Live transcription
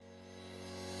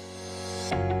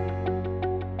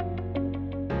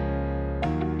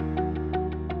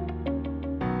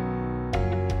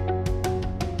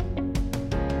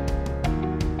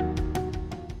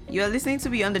You're listening to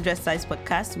Beyond the Dress Size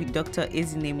podcast with Dr.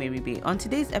 Ezine Meribe. On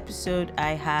today's episode,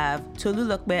 I have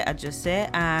Tolulokpe Ajose,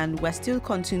 and we're still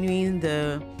continuing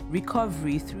the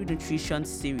recovery through nutrition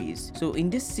series. So in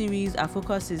this series, our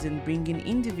focus is in bringing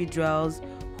individuals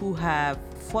who have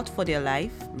fought for their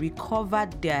life,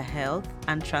 recovered their health,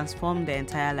 and transformed their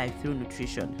entire life through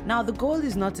nutrition. Now, the goal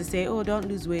is not to say, oh, don't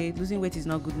lose weight. Losing weight is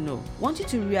not good. No. I want you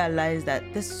to realize that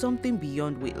there's something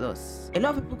beyond weight loss. A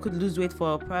lot of people could lose weight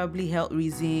for probably health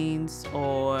reasons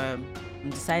or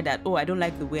decide that, oh, I don't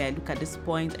like the way I look at this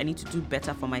point. I need to do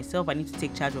better for myself. I need to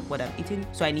take charge of what I'm eating,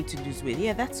 so I need to lose weight.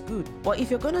 Yeah, that's good. But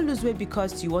if you're going to lose weight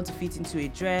because you want to fit into a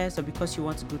dress, or because you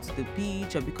want to go to the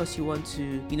beach, or because you want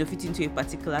to, fit into a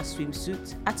particular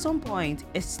swimsuit, at some point,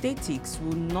 aesthetics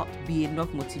will not be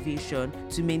enough motivation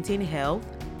to maintain health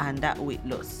and that weight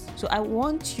loss. So I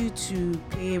want you to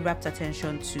pay rapt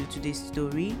attention to today's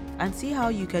story and see how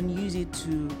you can use it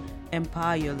to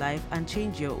empower your life and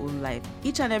change your own life.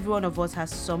 Each and every one of us has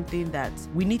something that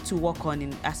we need to work on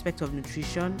in aspect of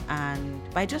nutrition, and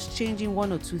by just changing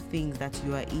one or two things that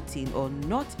you are eating or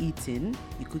not eating,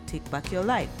 you could take back your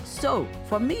life. So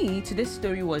for me, today's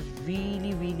story was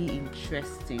really, really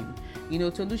interesting.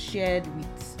 Tolu shared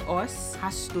with us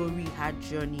her story, her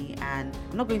journey, and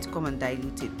I'm not going to come and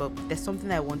dilute it, but there's something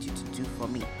I want you to do for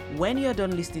me. When you're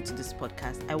done listening to this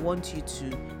podcast, I want you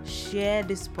to share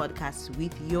this podcast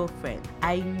with your friend.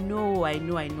 I know. I've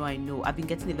been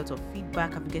getting a lot of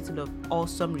feedback. I've been getting a lot of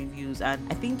awesome reviews, and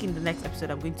I think in the next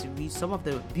episode, I'm going to read some of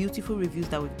the beautiful reviews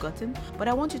that we've gotten. But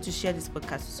I want you to share this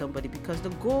podcast with somebody, because the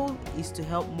goal is to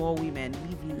help more women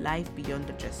live life beyond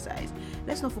the dress size.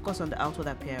 Let's not focus on the outward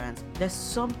appearance. There's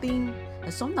something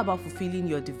about fulfilling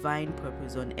your divine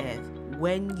purpose on earth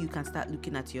when you can start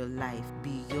looking at your life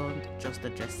beyond just the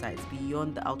dress size,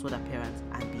 beyond the outward appearance,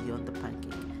 and beyond the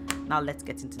pancake. Now let's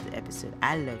get into the episode.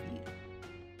 I love you.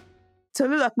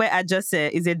 Tolulokpe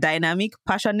Ajose is a dynamic,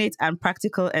 passionate, and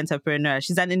practical entrepreneur.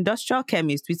 She's an industrial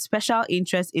chemist with special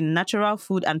interest in natural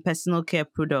food and personal care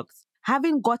products.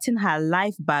 Having gotten her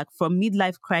life back from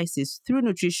midlife crisis through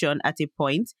nutrition at a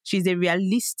point, she's a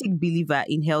realistic believer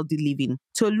in healthy living.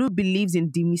 Tolu believes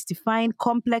in demystifying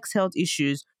complex health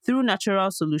issues through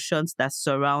natural solutions that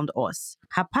surround us.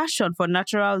 Her passion for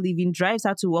natural living drives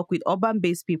her to work with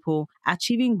urban-based people,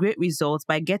 achieving great results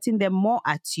by getting them more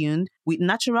attuned with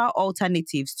natural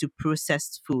alternatives to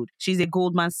processed food. She's a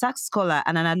Goldman Sachs scholar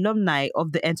and an alumni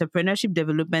of the Entrepreneurship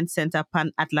Development Center,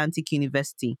 Pan Atlantic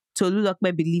University.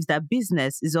 Tolulokpe believes that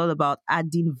business is all about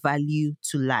adding value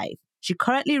to life. She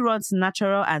currently runs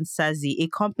Natural and Sazi, a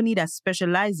company that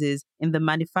specializes in the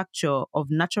manufacture of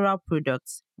natural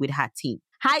products, with her team.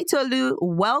 Hi, Tolu.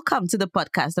 Welcome to the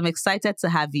podcast. I'm excited to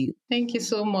have you. Thank you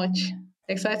so much.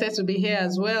 Excited to be here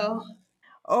as well.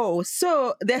 Oh,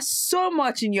 so there's so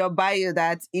much in your bio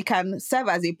that it can serve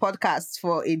as a podcast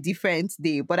for a different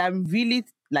day. But I'm really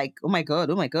like, oh my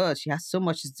God, she has so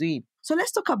much to do. So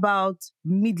let's talk about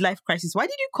midlife crisis. Why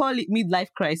did you call it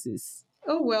midlife crisis?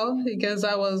 Oh, well, because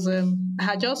I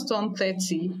had just turned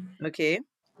 30. Okay.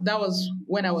 That was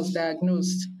when I was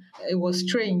diagnosed. It was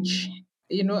strange.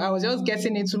 I was just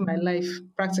getting into my life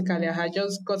practically. I had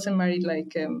just gotten married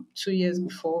like 2 years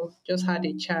before, just had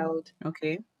a child.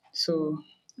 Okay. So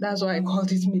that's why I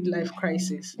called it midlife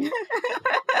crisis.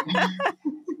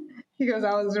 Because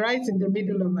I was right in the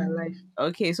middle of my life.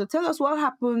 Okay, so tell us what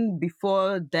happened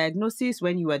before diagnosis,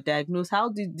 when you were diagnosed. How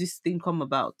did this thing come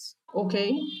about?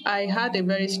 Okay, I had a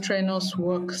very strenuous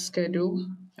work schedule.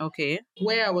 Okay.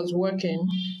 Where I was working,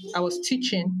 I was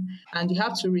teaching, and you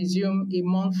have to resume a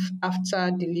month after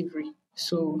delivery.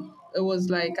 So it was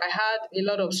like I had a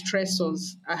lot of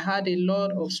stressors. I had a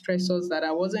lot of stressors that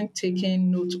I wasn't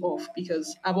taking note of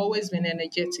because I've always been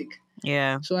energetic.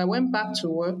 Yeah. So I went back to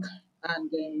work, and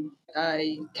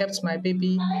I kept my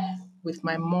baby with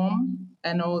my mom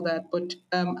and all that. But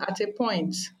at a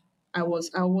point, I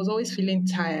was always feeling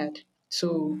tired.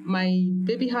 So my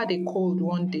baby had a cold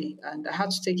one day, and I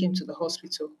had to take him to the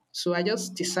hospital. So I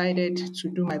just decided to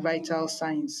do my vital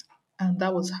signs, and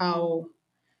that was how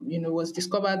was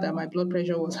discovered that my blood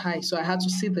pressure was high. So I had to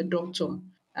see the doctor,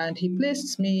 and he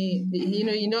placed me.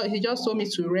 He just told me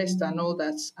to rest and all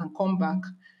that, and come back.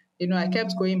 I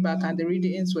kept going back, and the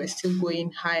readings were still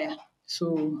going higher.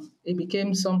 So it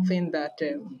became something that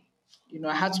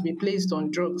I had to be placed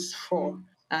on drugs for.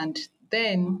 And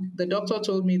then the doctor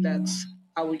told me that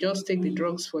I would just take the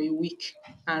drugs for a week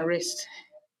and rest.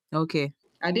 Okay.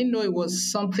 I didn't know it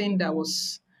was something that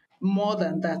was more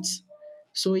than that.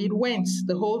 So it went.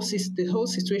 The whole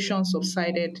situation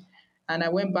subsided, and I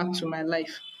went back to my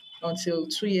life until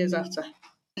 2 years after.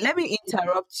 let me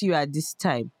interrupt you at this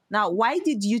time. Now, why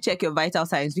did you check your vital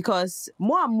signs? Because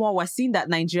more and more we're seeing that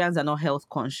Nigerians are not health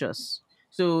conscious.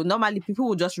 So normally people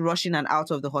will just rush in and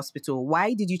out of the hospital.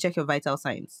 Why did you check your vital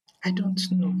signs? I don't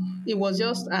know. It was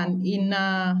just an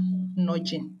inner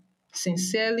nudging.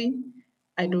 Sincerely,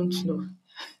 I don't know.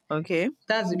 Okay.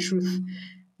 That's the truth.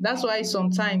 That's why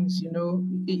sometimes,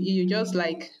 you just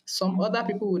like some other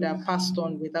people would have passed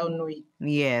on without knowing. It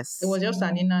Yes. was just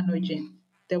an inner nudging.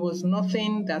 There was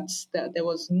nothing that there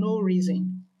was no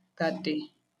reason that day.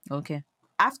 Okay.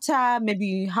 After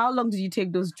maybe how long did you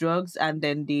take those drugs and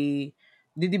then did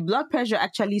the blood pressure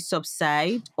actually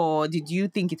subside or did you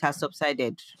think it has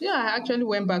subsided? Yeah, I actually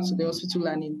went back to the hospital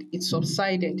and it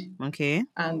subsided. Okay.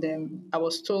 And I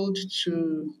was told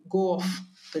to go off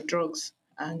the drugs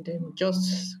and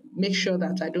just make sure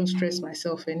that I don't stress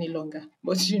myself any longer.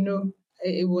 But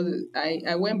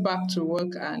I went back to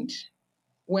work and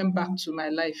went back to my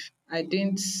life. I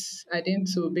didn't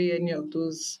obey any of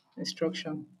those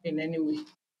instructions in any way.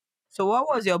 So what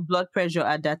was your blood pressure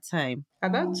at that time?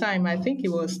 At that time, I think it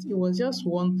was just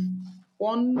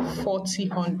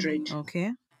 140/100.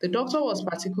 Okay. The doctor was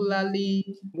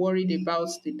particularly worried about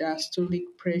the diastolic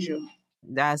pressure.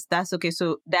 That's okay.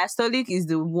 So diastolic is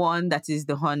the one that is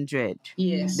the 100. The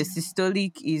Yes.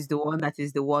 systolic is the one that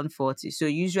is the 140. So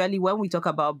usually when we talk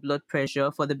about blood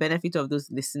pressure, for the benefit of those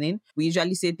listening, we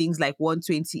usually say things like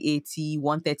 120/80,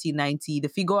 130/90. The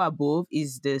figure above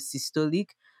is the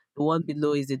systolic, the one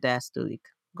below is the diastolic.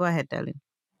 Go ahead, darling.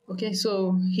 Okay,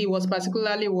 so he was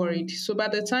particularly worried. So by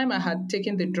the time I had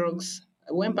taken the drugs,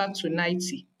 I went back to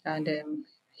 90 and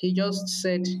he just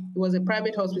said, it was a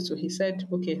private hospital. He said,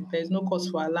 okay, there's no cause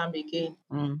for alarm again.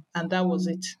 Mm. And that was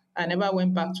it. I never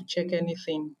went back to check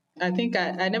anything. I think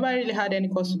I never really had any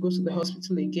cause to go to the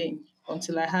hospital again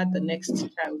until I had the next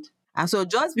child. And so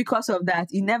just because of that,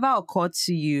 it never occurred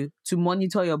to you to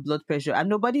monitor your blood pressure. And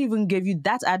nobody even gave you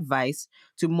that advice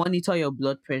to monitor your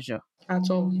blood pressure. At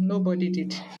all. Nobody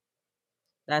did.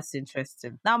 That's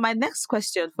interesting. Now, my next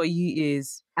question for you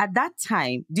is at that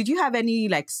time, did you have any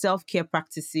like self care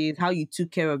practices, how you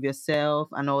took care of yourself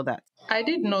and all that? I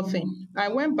did nothing. I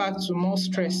went back to more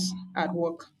stress at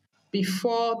work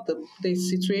before the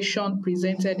situation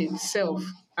presented itself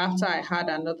after I had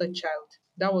another child.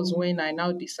 That was when I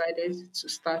now decided to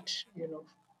start,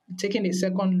 taking a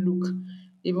second look,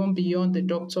 even beyond the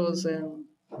doctor's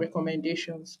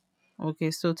recommendations.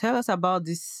 Okay, so tell us about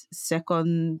this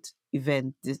second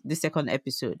event, this second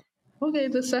episode. Okay,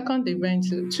 the second event,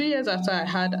 2 years after I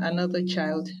had another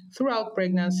child, throughout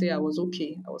pregnancy, I was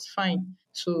okay. I was fine.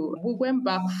 So we went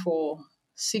back for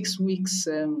 6 weeks,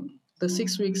 the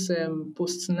 6 weeks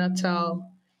postnatal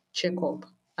checkup,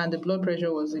 and the blood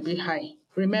pressure was a bit high.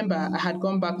 Remember, I had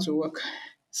gone back to work.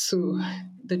 So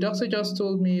the doctor just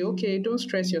told me, okay, don't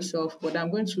stress yourself, but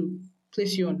I'm going to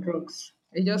place you on drugs.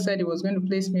 He just said he was going to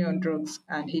place me on drugs,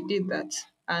 and he did that.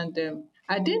 And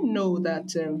I didn't know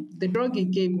that the drug he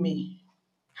gave me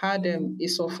had a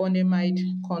sulfonamide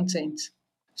content.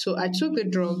 So I took the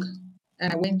drug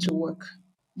and I went to work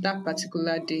that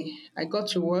particular day. I got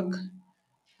to work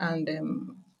and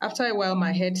after a while,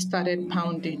 my head started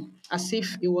pounding as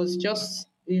if it was just,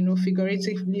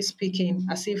 figuratively speaking,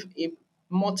 as if a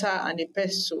mortar and a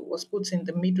pestle was put in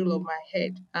the middle of my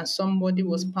head and somebody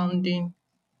was pounding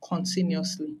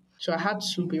continuously. So I had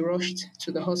to be rushed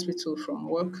to the hospital from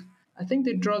work. I think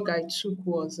the drug I took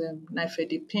was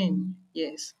nifedipine,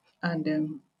 yes.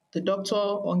 And the doctor,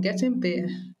 on getting there,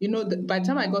 by the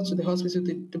time I got to the hospital,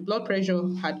 the blood pressure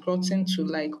had gotten to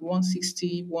like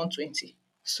 160, 120.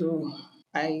 So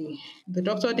I, the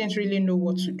doctor didn't really know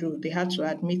what to do. They had to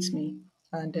admit me,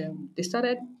 and they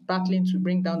started battling to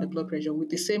bring down the blood pressure with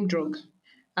the same drug.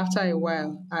 After a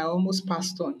while, I almost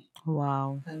passed on,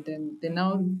 Wow. and then they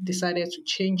now decided to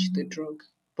change the drug.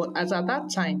 But as at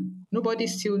that time, nobody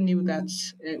still knew that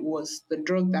it was the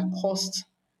drug that caused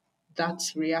that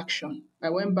reaction. I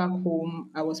went back home.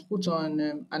 I was put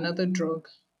on another drug,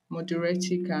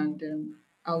 Moduratic and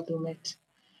Aldomet.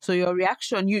 So your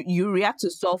reaction, you react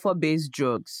to sulfur based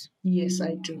drugs. Yes,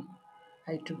 I do.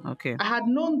 I do. Okay. I had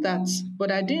known that,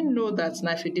 but I didn't know that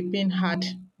nifedipine had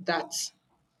that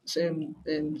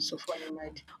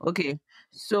sulfonamide. Okay.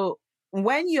 So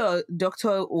when your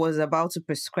doctor was about to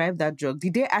prescribe that drug,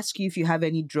 did they ask you if you have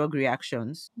any drug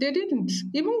reactions? They didn't.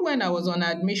 Even when I was on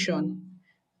admission,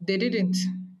 they didn't.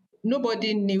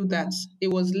 Nobody knew that. It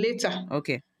was later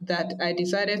Okay. that I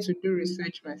decided to do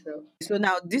research myself. So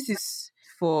now this is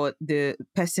for the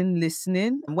person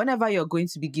listening, whenever you're going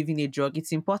to be giving a drug,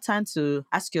 it's important to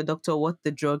ask your doctor what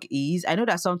the drug is. I know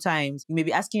that sometimes you may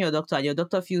be asking your doctor and your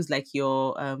doctor feels like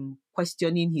you're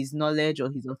questioning his knowledge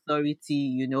or his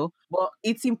authority, but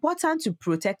it's important to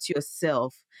protect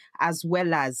yourself as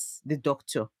well as the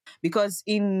doctor. Because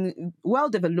in well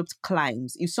developed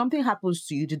climes, if something happens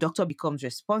to you, the doctor becomes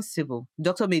responsible. The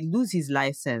doctor may lose his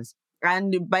license.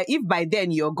 And if by then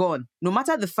you're gone, no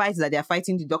matter the fight that they're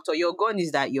fighting the doctor, you're gone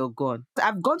is that you're gone.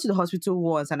 I've gone to the hospital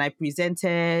once and I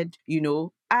presented,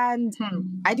 and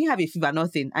I didn't have a fever,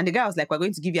 nothing. And the guy was like, we're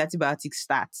going to give you antibiotic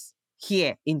stats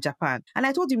here in Japan. And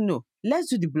I told him, no, let's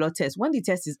do the blood test. When the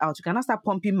test is out, you cannot start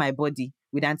pumping my body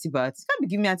with antibiotics. You can't be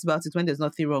giving me antibiotics when there's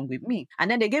nothing wrong with me.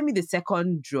 And then they gave me the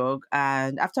second drug.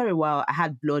 And after a while, I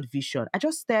had blood vision. I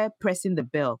just started pressing the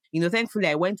bell. Thankfully,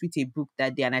 I went with a book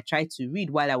that day and I tried to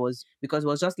read because it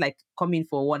was just like come in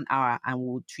for 1 hour and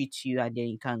we'll treat you and then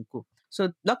you can go. So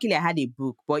luckily I had a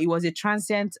book, but it was a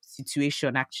transient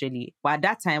situation actually. But at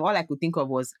that time, all I could think of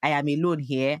was, I am alone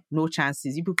here, no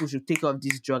chances. You people should take off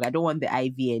this drug. I don't want the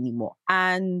IV anymore.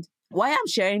 And why I'm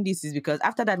sharing this is because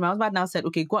after that, my husband now said,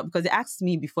 okay, go on, because they asked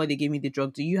me before they gave me the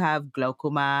drug, do you have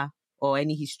glaucoma or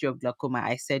any history of glaucoma?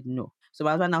 I said no. So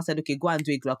my husband now said, okay, go and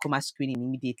do a glaucoma screening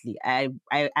immediately. I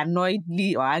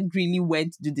annoyedly or angrily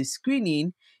went to do the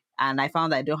screening and I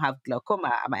found I don't have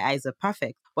glaucoma and my eyes are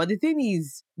perfect. But the thing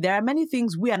is, there are many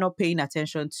things we are not paying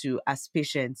attention to as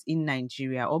patients in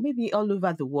Nigeria or maybe all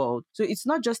over the world. So it's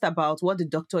not just about what the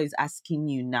doctor is asking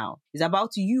you now. It's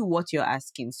about you, what you're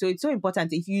asking. So it's so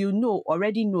important if you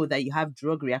already know that you have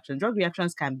drug reactions. Drug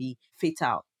reactions can be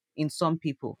fatal in some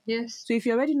people. Yes. So if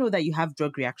you already know that you have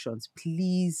drug reactions,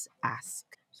 please ask.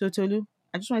 So Tolu,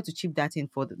 I just wanted to chip that in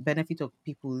for the benefit of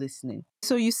people listening.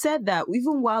 So you said that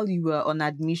even while you were on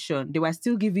admission, they were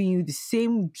still giving you the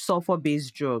same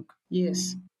sulfur-based drug.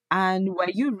 Yes. And were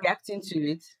you reacting to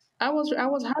it? I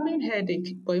was having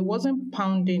headache, but it wasn't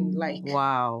pounding like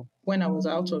Wow. when I was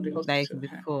out of the Like hospital.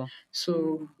 before.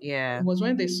 So it Yeah. was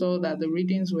when they saw that the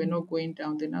readings were not going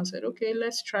down, they now said, okay,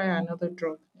 let's try another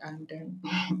drug. And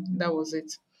that was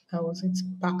it. That was it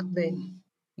back then.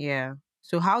 Yeah.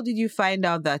 So how did you find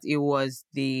out that it was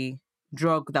the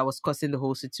drug that was causing the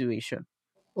whole situation?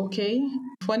 Okay.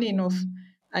 Funny enough,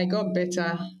 I got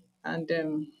better and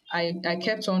I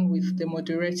kept on with the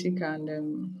Moduretics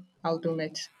and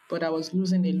Aldomet, but I was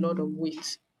losing a lot of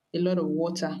weight, a lot of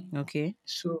water. Okay.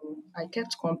 So I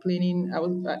kept complaining.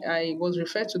 I was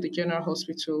referred to the general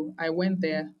hospital. I went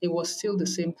there. It was still the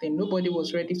same thing. Nobody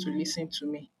was ready to listen to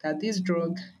me. That this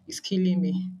drug is killing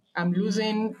me. I'm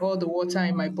losing all the water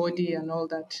in my body and all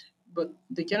that. But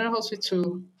the general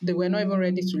hospital, they were not even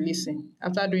ready to listen.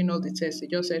 After doing all the tests, they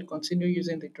just said continue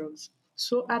using the drugs.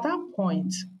 So at that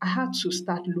point, I had to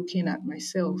start looking at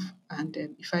myself. And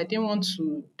if I didn't want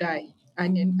to die, I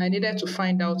needed to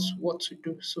find out what to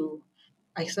do. So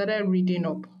I started reading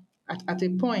up. At a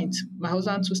point, my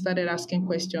husband too started asking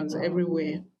questions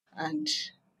everywhere, and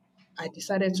I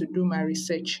decided to do my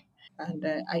research. And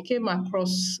I came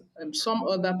across some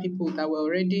other people that were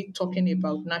already talking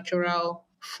about natural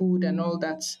food and all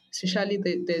that. Especially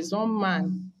there's one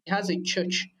man, he has a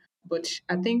church, but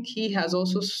I think he has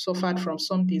also suffered from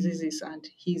some diseases. And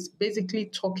he's basically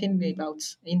talking about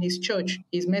in his church,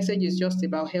 his message is just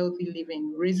about healthy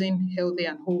living, raising healthy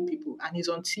and whole people. And he's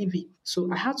on TV. So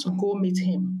I had to go meet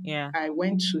him. Yeah. I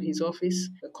went to his office,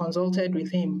 consulted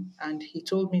with him, and he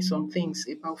told me some things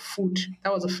about food.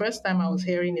 That was the first time I was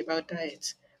hearing about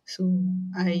diet. So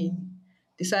I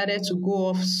decided to go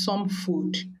off some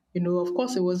food. Of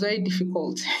course, it was very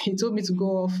difficult. He told me to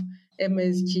go off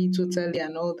MSG totally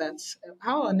and all that.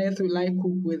 How on earth will I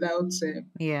cook without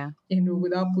Yeah.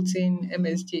 without putting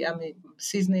MSG,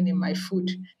 seasoning in my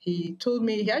food? He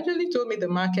actually told me the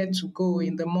market to go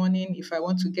in the morning if I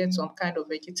want to get some kind of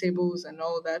vegetables and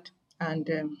all that. And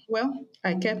well,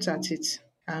 I kept at it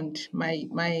and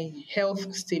my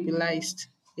health stabilized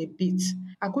a bit.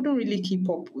 I couldn't really keep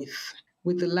up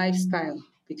with the lifestyle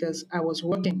because I was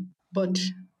working. But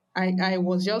I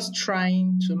was just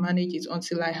trying to manage it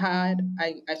until I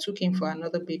took in for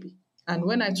another baby. And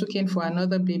when I took in for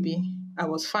another baby, I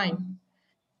was fine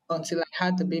until I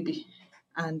had the baby.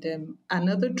 And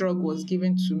another drug was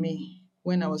given to me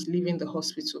when I was leaving the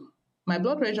hospital. My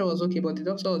blood pressure was okay, but the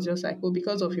doctor was just like, oh,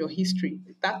 because of your history,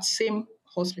 that same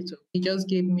hospital, he just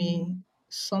gave me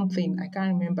something. I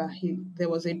can't remember. There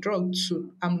was a drug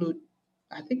too,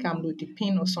 I think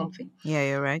amlodipine or something. Yeah,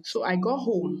 you're right. So I got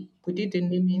home. We did the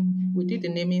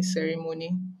naming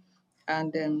ceremony,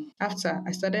 and after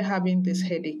I started having this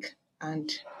headache,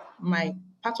 and my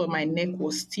part of my neck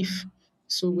was stiff.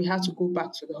 So we had to go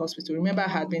back to the hospital. Remember, I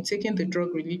had been taking the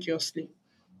drug religiously.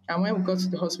 And when we got to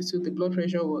the hospital, the blood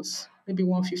pressure was maybe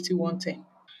 150, 110.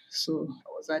 So I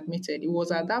was admitted. It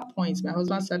was at that point my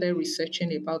husband started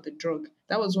researching about the drug.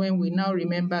 That was when we now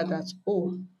remember that,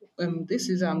 this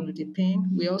is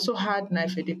amlodipine. We also had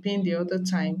nifedipine the other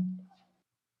time.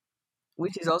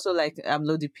 Which is also like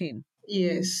amlodipine.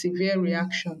 Yes, severe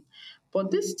reaction.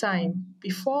 But this time,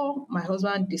 before my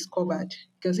husband discovered,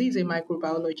 because he's a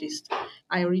microbiologist,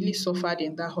 I really suffered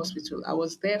in that hospital. I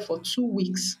was there for 2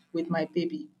 weeks with my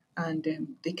baby. And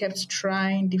they kept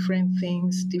trying different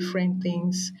things, different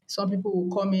things. Some people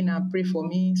will come in and pray for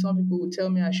me. Some people will tell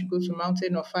me I should go to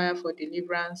Mountain of Fire for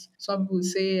deliverance. Some people will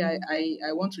say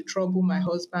I want to trouble my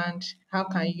husband. How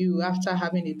can you, after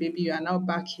having a baby, you are now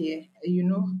back here?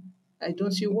 I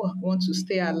don't you want to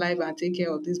stay alive and take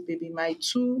care of this baby? My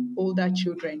two older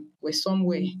children were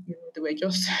somewhere, they were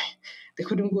just, they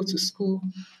couldn't go to school.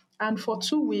 And for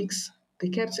 2 weeks, they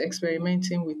kept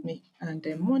experimenting with me. And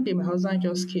then one day, my husband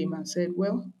just came and said,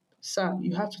 well, sir,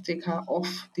 you have to take her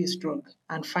off this drug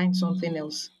and find something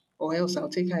else, or else I'll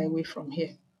take her away from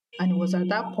here. And it was at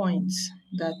that point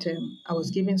that I was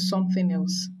given something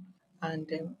else. And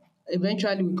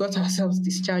eventually, we got ourselves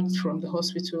discharged from the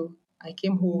hospital. I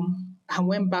came home and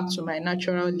went back to my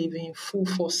natural living full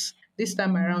force. This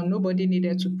time around, nobody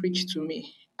needed to preach to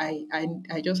me. I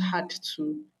just I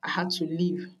had to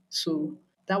leave. So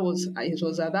it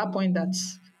was at that point that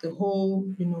the whole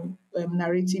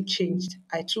narrative changed.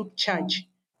 I took charge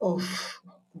of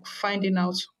finding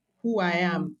out who I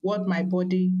am, what my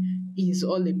body is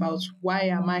all about, why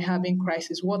am I having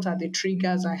crisis, what are the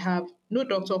triggers I have. No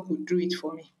doctor could do it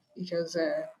for me because,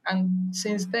 and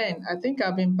since then, I think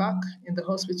I've been back in the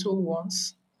hospital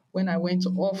once when I went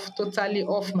totally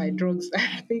off my drugs.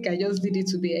 I think I just did it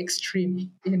to the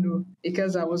extreme,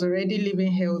 because I was already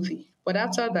living healthy. But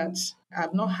after that,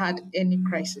 I've not had any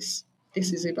crisis.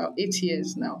 This is about 8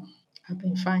 years now. I've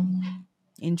been fine.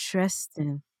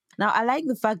 Interesting. Now, I like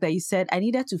the fact that you said I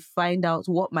needed to find out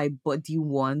what my body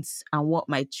wants and what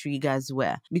my triggers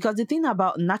were. Because the thing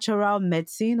about natural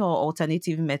medicine or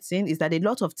alternative medicine is that a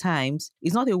lot of times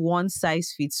it's not a one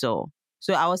size fits all.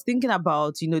 So I was thinking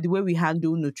about, the way we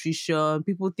handle nutrition.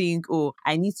 People think, oh,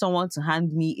 I need someone to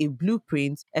hand me a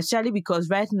blueprint, especially because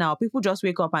right now people just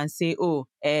wake up and say, oh,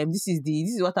 this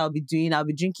is what I'll be doing. I'll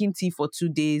be drinking tea for 2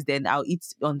 days, then I'll eat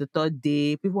on the third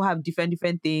day. People have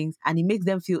different things and it makes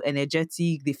them feel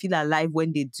energetic. They feel alive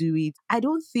when they do it. I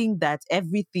don't think that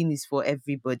everything is for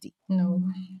everybody. No.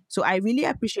 So I really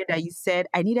appreciate that you said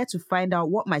I needed to find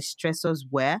out what my stressors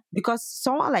were because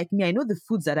someone like me, I know the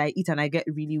foods that I eat and I get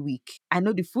really weak. I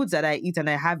know the foods that I eat and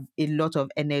I have a lot of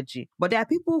energy. But there are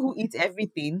people who eat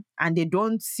everything and they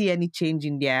don't see any change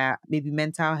in their maybe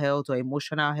mental health or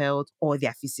emotional health or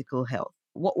their physical health.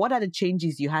 What are the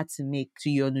changes you had to make to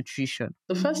your nutrition?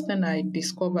 The first thing I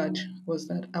discovered was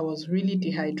that I was really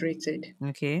dehydrated.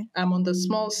 Okay. I'm on the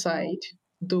small side,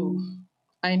 though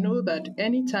I know that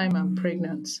anytime I'm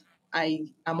pregnant,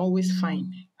 I'm always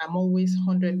fine. I'm always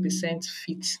 100%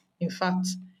 fit. In fact,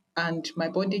 and my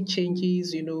body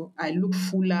changes, I look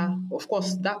fuller. Of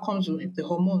course, that comes with the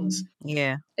hormones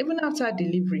Yeah. even after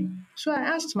delivery. So I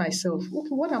asked myself, okay,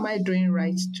 what am I doing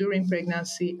right during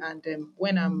pregnancy and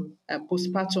when I'm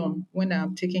postpartum, when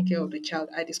I'm taking care of the child?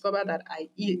 I discovered that I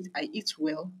eat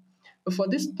well. But for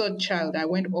this third child, I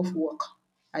went off work.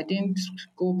 I didn't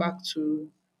go back to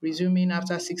resuming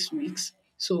after 6 weeks.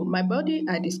 So my body,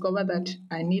 I discovered that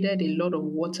I needed a lot of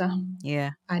water.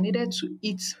 Yeah. I needed to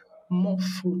eat more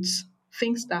fruits,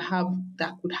 things that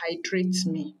could hydrate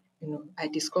me. I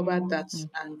discovered that Mm.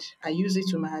 and I use it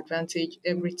to my advantage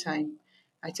every time.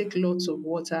 I take lots of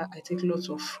water, I take lots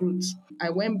of fruits. I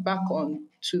went back on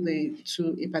to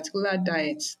a particular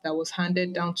diet that was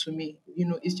handed down to me.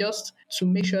 It's just to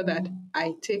make sure that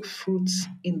I take fruits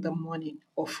in the morning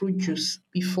or fruit juice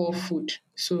before food.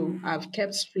 So I've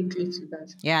kept strictly to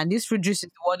that. Yeah. And this fruit juice is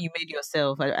the one you made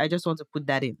yourself. I just want to put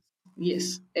that in.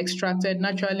 Yes,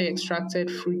 naturally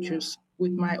extracted fruit juice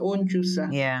with my own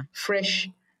juicer, Yeah. fresh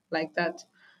like that.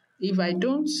 If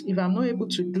I'm not able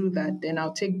to do that, then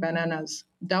I'll take bananas.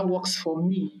 That works for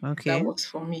me. That Okay. works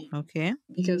for me. Okay.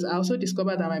 Because I also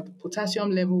discovered that my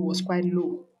potassium level was quite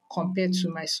low compared to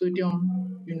my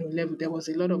sodium, level. There was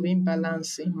a lot of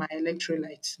imbalance in my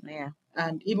electrolytes. Yeah.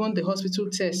 And even the hospital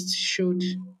tests showed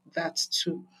that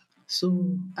too.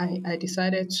 So I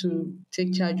decided to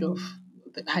take charge of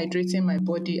hydrating my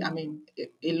body. I mean,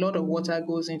 a lot of water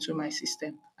goes into my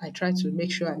system. I try to make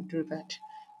sure I do that.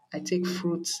 I take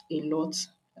fruits a lot.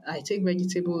 I take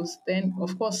vegetables. Then,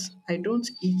 of course, I don't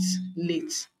eat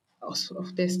late.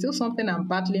 There's still something I'm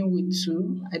battling with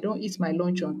too. I don't eat my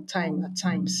lunch on time at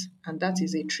times, and that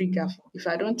is a trigger. If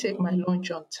I don't take my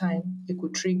lunch on time, it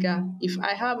could trigger. If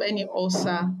I have any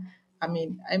ulcer, I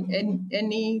mean,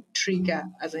 any trigger,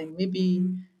 as in maybe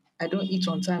I don't eat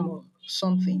on time or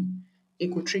something,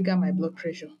 it could trigger my blood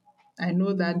pressure. I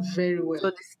know that very well So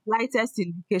the slightest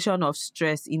indication of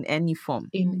stress in any form.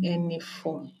 in any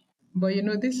form. But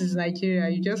this is Nigeria.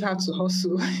 You just have to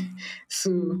hustle.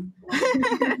 so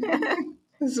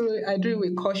So I do it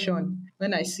with caution.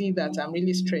 When I see that I'm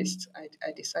really stressed,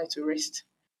 I decide to rest.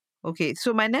 Okay,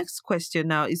 so my next question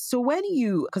now is, so when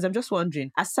you, because I'm just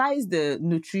wondering, aside the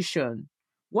nutrition,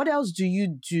 what else do you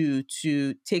do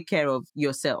to take care of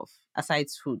yourself aside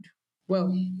food?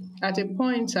 Well, at a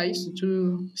point, I used to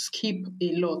do skip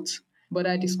a lot, but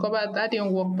I discovered that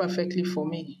didn't work perfectly for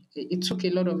me. It took a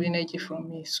lot of energy from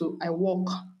me. So I walk.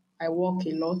 I walk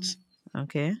a lot.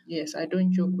 Okay. Yes, I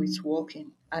don't joke with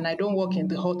walking. And I don't walk in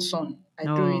the hot sun. I do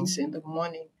No. it in the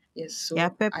morning. Yes, Yeah,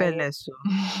 so I walk. pepperless. So.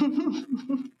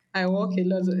 I work a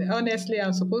lot. Honestly,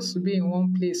 I'm supposed to be in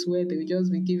one place where they'll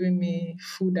just be giving me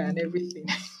food and everything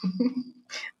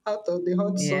out of the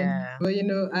hot sun. Yeah. But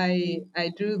I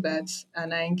do that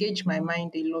and I engage my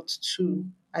mind a lot too.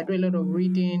 I do a lot of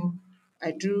reading.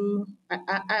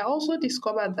 I also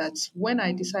discovered that when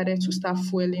I decided to start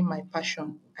fueling my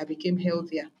passion, I became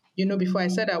healthier. Before I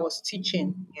said I was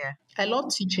teaching. Yeah. I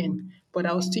love teaching, but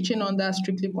I was teaching under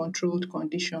strictly controlled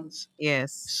conditions.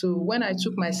 Yes. So when I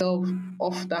took myself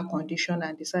off that condition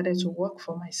and decided to work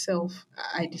for myself,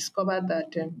 I discovered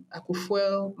that I could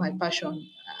fuel my passion.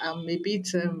 I'm a bit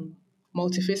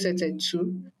multifaceted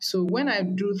too. So when I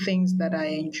do things that I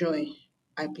enjoy,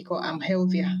 I'm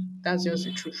healthier. That's just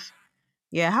the truth.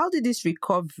 Yeah. How did this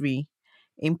recovery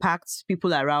impact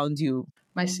people around you?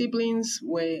 My siblings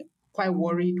were quite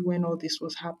worried when all this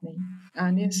was happening.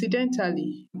 And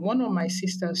incidentally, one of my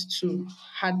sisters too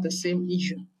had the same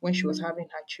issue when she was having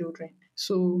her children.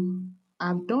 So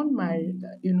I've done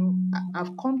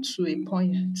I've come to a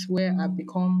point where I've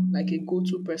become like a go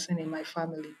to person in my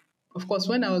family. Of course,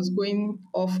 when I was going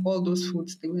off all those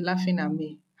foods, they were laughing at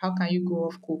me. How can you go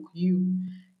off Coke?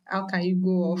 How can you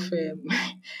go off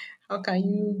how can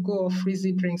you go off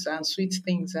frizzy drinks and sweet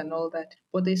things and all that?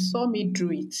 But they saw me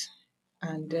do it,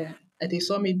 and they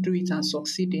saw me do it and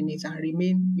succeed in it and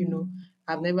remain.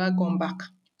 I've never gone back.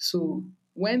 So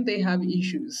when they have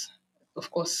issues, of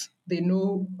course, they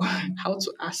know how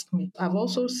to ask me. I've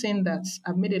also seen that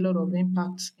I've made a lot of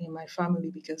impact in my family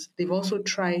because they've also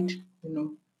tried,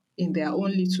 in their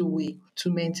own little way to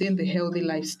maintain the healthy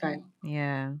lifestyle.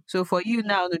 Yeah. So for you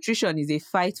now, nutrition is a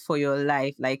fight for your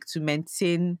life, like to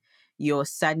maintain your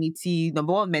sanity.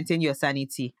 Number one, maintain your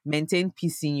sanity, maintain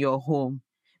peace in your home,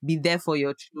 be there for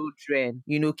your children,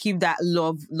 keep that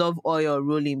love oil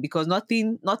rolling, because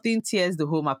nothing tears the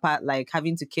home apart like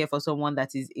having to care for someone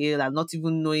that is ill and not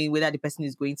even knowing whether the person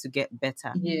is going to get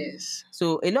better. Yes.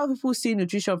 So a lot of people see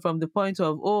nutrition from the point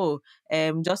of, oh,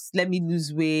 just let me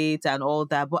lose weight and all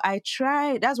that. But I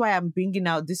try. That's why I'm bringing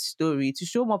out this story to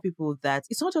show more people that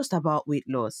it's not just about weight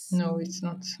loss. No, it's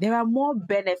not. There are more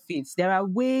benefits. There are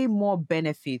way more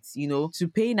benefits, to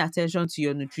paying attention to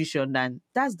your nutrition than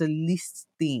that's the least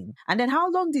thing. And then how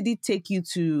long did it take you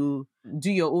to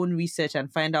do your own research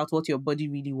and find out what your body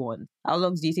really wants? How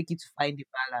long did it take you to find the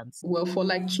balance? Well, for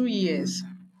like 2 years,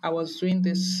 I was doing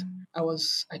this.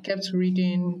 I kept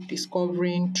reading,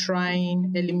 discovering,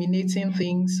 trying, eliminating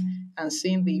things, and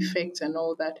seeing the effects and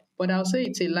all that. But I'll say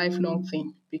it's a lifelong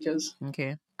thing because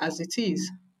Okay. as it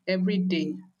is, every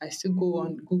day I still go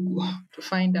on Google to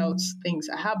find out things.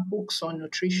 I have books on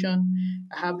nutrition,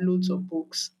 I have loads of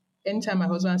books. Anytime my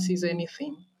husband sees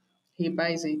anything, he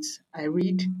buys it. I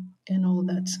read and all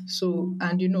that. So,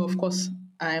 and of course,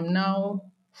 I am now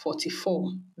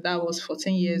 44. That was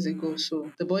 14 years ago.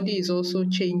 So the body is also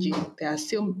changing. There are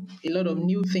still a lot of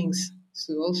new things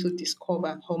to also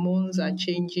discover. Hormones are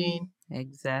changing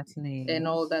Exactly. and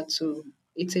all that. So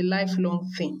it's a lifelong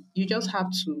thing. You just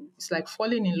have to, it's like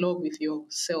falling in love with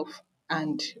yourself.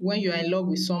 And when you're in love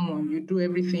with someone, you do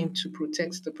everything to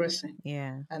protect the person.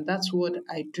 Yeah. And that's what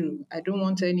I do. I don't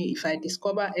want if I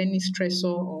discover any stressor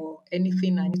or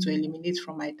anything I need to eliminate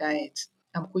from my diet,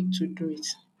 I'm quick to do it.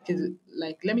 Because,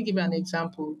 like, let me give you an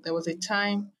example. There was a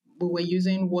time we were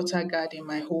using water guard in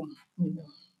my home.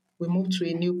 We moved to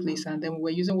a new place and then we were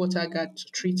using water guard to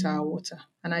treat our water.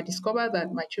 And I discovered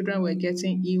that my children were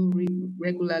getting ill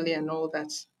regularly and all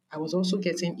that. I was also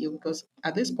getting ill because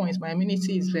at this point my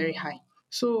immunity is very high.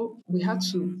 So we had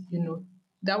to,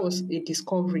 that was a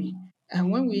discovery.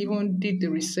 And when we even did the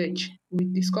research, we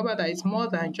discovered that it's more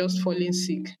than just falling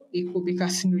sick. It could be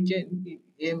carcinogen,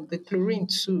 the chlorine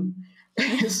too.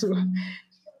 So,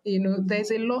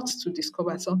 there's a lot to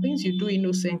discover. Some things you do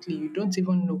innocently, you don't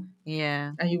even know,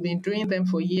 Yeah. and you've been doing them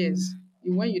for years.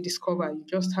 When you discover, you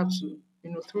just have to,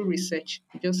 through research,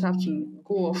 you just have to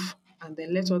go off and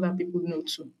then let other people know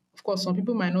too. Of course, some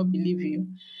people might not believe you,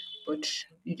 but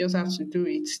you just have to do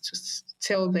it to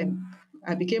tell them.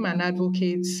 I became an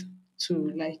advocate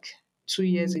to like 2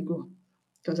 years ago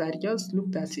because I just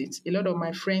looked at it. A lot of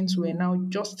my friends were now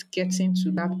just getting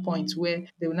to that point where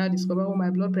they will now discover, oh, my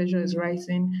blood pressure is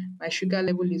rising, my sugar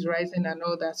level is rising, and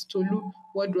all that. Tolu,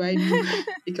 what do I do?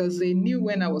 Because they knew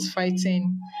when I was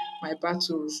fighting my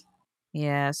battles.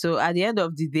 Yeah. So at the end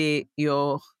of the day,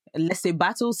 your, let's say,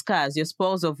 battle scars, your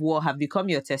spoils of war have become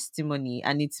your testimony,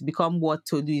 and it's become what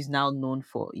Tolu is now known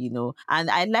for. And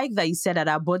I like that you said that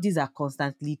our bodies are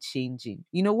constantly changing.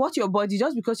 What your body,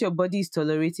 just because your body is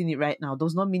tolerating it right now,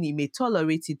 does not mean it may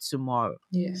tolerate it tomorrow.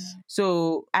 Yes.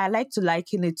 So I like to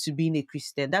liken it to being a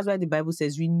Christian. That's why the Bible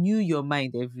says renew your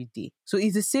mind every day. So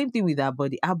it's the same thing with our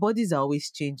body. Our bodies are always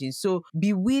changing. So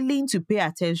be willing to pay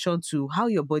attention to how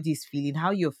your body is feeling,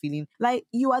 how you're feeling. Like,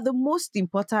 you are the most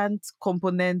important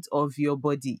component of your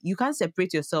body. You can't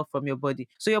separate yourself from your body.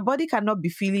 So your body cannot be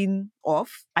feeling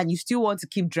off and you still want to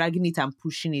keep dragging it and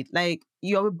pushing it. Like,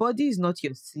 your body is not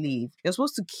your slave. You're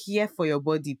supposed to care for your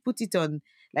body, put it on,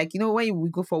 like, when we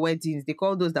go for weddings, they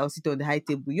call those that will sit on the high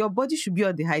table. Your body should be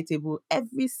on the high table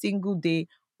every single day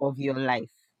of your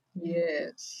life.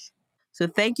 Yes. So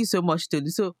thank you so much, Tolu.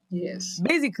 So Yes.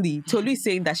 basically, Tolu is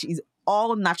saying that she is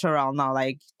all natural now.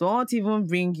 Like, don't even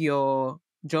bring your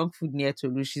junk food near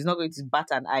Tolu. She's not going to bat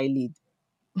an eyelid.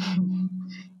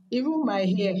 Even my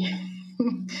hair.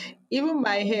 Even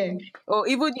my hair. Or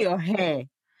even your hair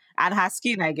and her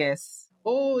skin, I guess.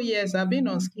 Oh, yes, I've been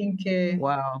on skincare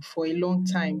Wow. for a long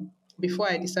time before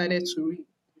I decided to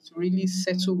really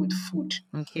settle with food,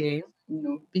 Okay.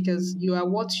 because you are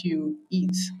what you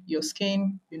eat, your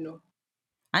skin.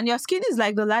 And your skin is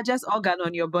like the largest organ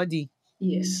on your body.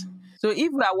 Yes. So if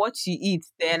you are what you eat,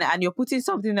 then and you're putting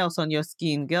something else on your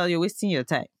skin, girl, you're wasting your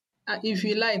time. If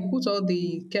you like, put all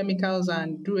the chemicals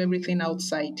and do everything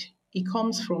outside. It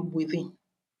comes from within.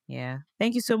 Yeah.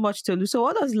 Thank you so much, Tolu. So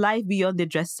what does life beyond the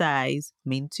dress size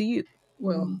mean to you?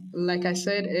 Well, like I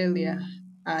said earlier,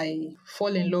 I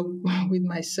fall in love with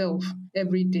myself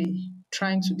every day,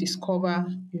 trying to discover,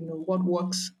 what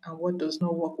works and what does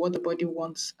not work, what the body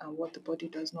wants and what the body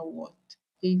does not want.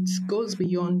 It goes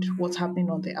beyond what's happening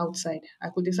on the outside. I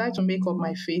could decide to make up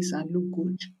my face and look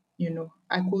good.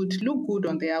 I could look good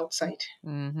on the outside,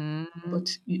 Mm-hmm. but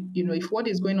if what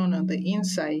is going on the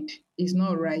inside is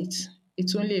not right,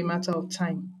 it's only a matter of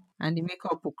time. And the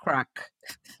makeup will crack.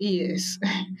 Yes.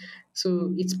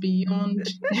 So it's beyond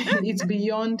it's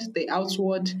beyond the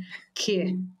outward care.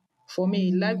 For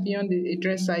me, life beyond the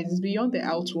dress size is beyond the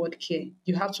outward care.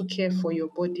 You have to care for your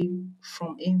body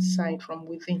from inside, from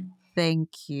within.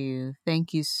 Thank you.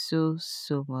 Thank you so,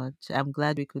 so much. I'm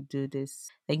glad we could do this.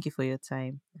 Thank you for your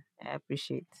time. I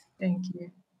appreciate. Thank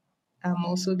you. I'm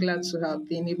also glad to have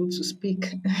been able to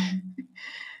speak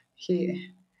here.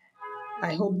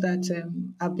 I hope that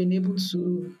I've been able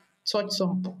to touch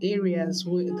some areas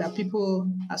that people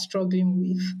are struggling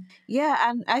with. Yeah,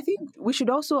 and I think we should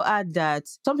also add that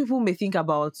some people may think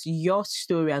about your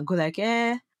story and go like,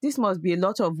 this must be a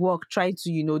lot of work trying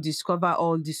to, discover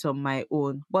all this on my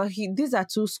own. But these are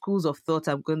two schools of thought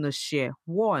I'm going to share.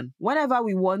 One, whenever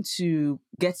we want to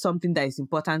get something that is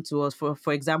important to us,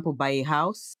 for example, buy a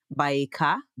house, buy a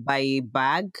car, buy a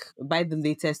bag, buy the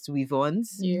latest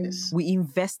weave-ons, Yes. we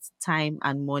invest time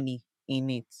and money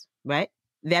in it, right?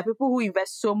 There are people who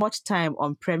invest so much time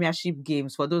on premiership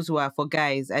games for those who are for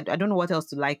guys. I don't know what else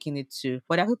to liken it to.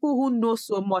 But there are people who know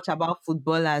so much about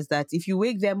footballers that if you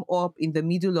wake them up in the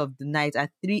middle of the night at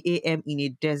 3 a.m. in a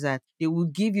desert, they will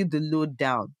give you the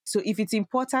lowdown. So if it's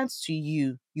important to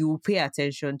you, you will pay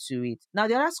attention to it. Now,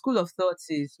 the other school of thought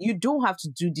is you don't have to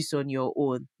do this on your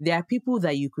own. There are people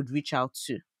that you could reach out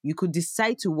to. You could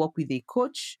decide to work with a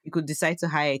coach. You could decide to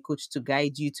hire a coach to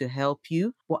guide you, to help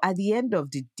you. But at the end of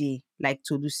the day, like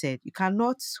Tolu said, you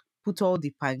cannot put all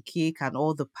the pancake and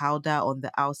all the powder on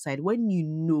the outside when you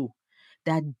know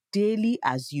that daily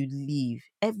as you live,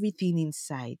 everything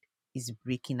inside is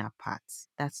breaking apart.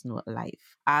 That's not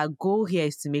life. Our goal here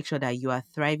is to make sure that you are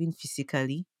thriving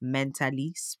physically,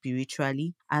 mentally,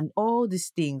 spiritually, and all these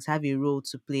things have a role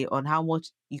to play on how much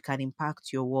you can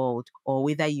impact your world or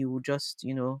whether you will just,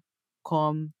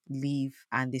 come, leave,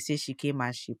 and they say she came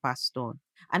and she passed on.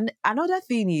 And another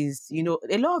thing is,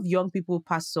 a lot of young people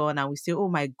pass on and we say, oh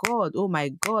my God,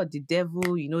 the devil,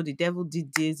 the devil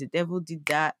did this, the devil did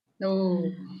that. Oh,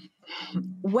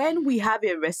 When we have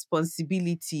a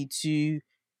responsibility to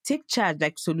Take charge,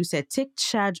 like Solu said, take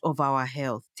charge of our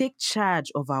health, take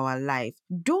charge of our life.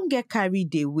 Don't get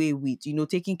carried away with,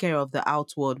 taking care of the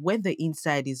outward when the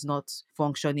inside is not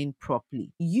functioning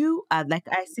properly. You are, like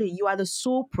I say, you are the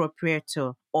sole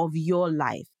proprietor of your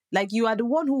life. Like you are the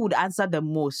one who would answer the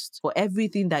most for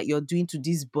everything that you're doing to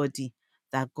this body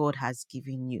that God has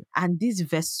given you. And this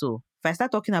vessel, if I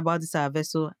start talking about this our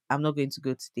vessel, I'm not going to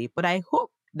go today. But I hope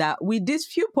that with these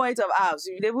few points of ours,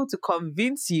 we've been able to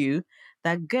convince you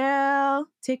that, girl,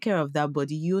 take care of that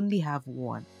body. You only have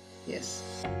one. Yes.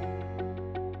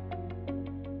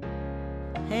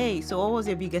 Hey, so what was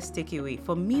your biggest takeaway?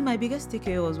 For me, my biggest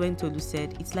takeaway was when Tolu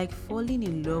said, it's like falling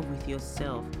in love with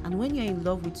yourself. And when you're in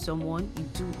love with someone, you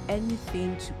do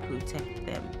anything to protect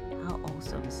them. How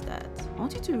awesome is that? I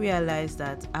want you to realize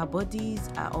that our bodies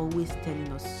are always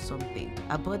telling us something.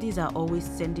 Our bodies are always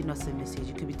sending us a message.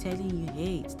 It could be telling you,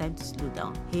 hey, it's time to slow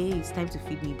down. Hey, it's time to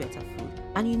feed me better food.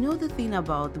 And you know the thing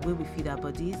about the way we feed our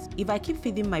bodies? If I keep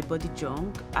feeding my body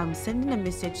junk, I'm sending a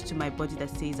message to my body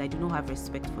that says, I do not have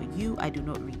respect for you. I do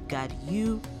not regard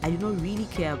you. I do not really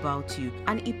care about you.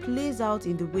 And it plays out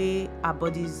in the way our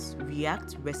bodies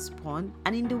react, respond,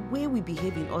 and in the way we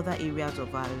behave in other areas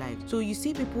of our lives. So you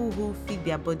see people who feed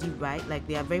their body right, like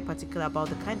they are very particular about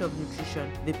the kind of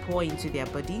nutrition they pour into their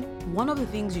body. One of the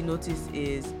things you notice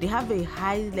is they have a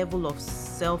high level of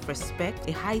self-respect,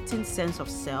 a heightened sense of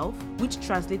self, which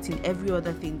translates in every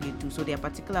other thing they do. So they are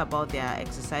particular about their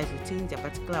exercise routines, they're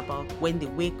particular about when they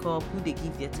wake up, who they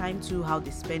give their time to, how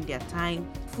they spend their time.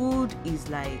 Food is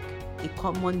like a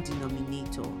common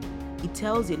denominator. It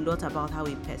tells a lot about how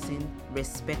a person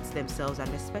respects themselves and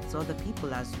respects other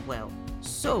people as well.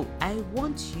 So I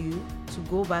want you to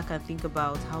go back and think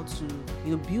about how to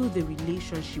build a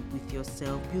relationship with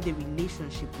yourself, build a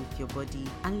relationship with your body,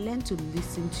 and learn to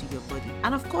listen to your body.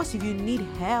 And of course, if you need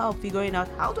help figuring out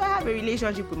how do I have a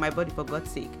relationship with my body, for God's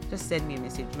sake, just send me a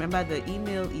message. Remember, the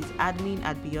email is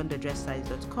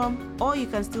admin@beyondaddresssize.com, or you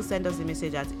can still send us a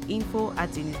message at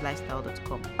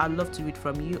info@zenislifestyle.com. I'd love to read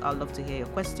from you. I'd love to hear your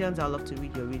questions. I'd love to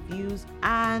read your reviews,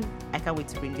 and I can't wait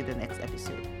to bring you the next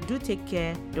episode. Do take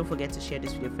care. Don't forget to share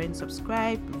this with your friends,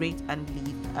 subscribe, rate, and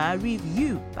leave a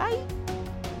review. Bye.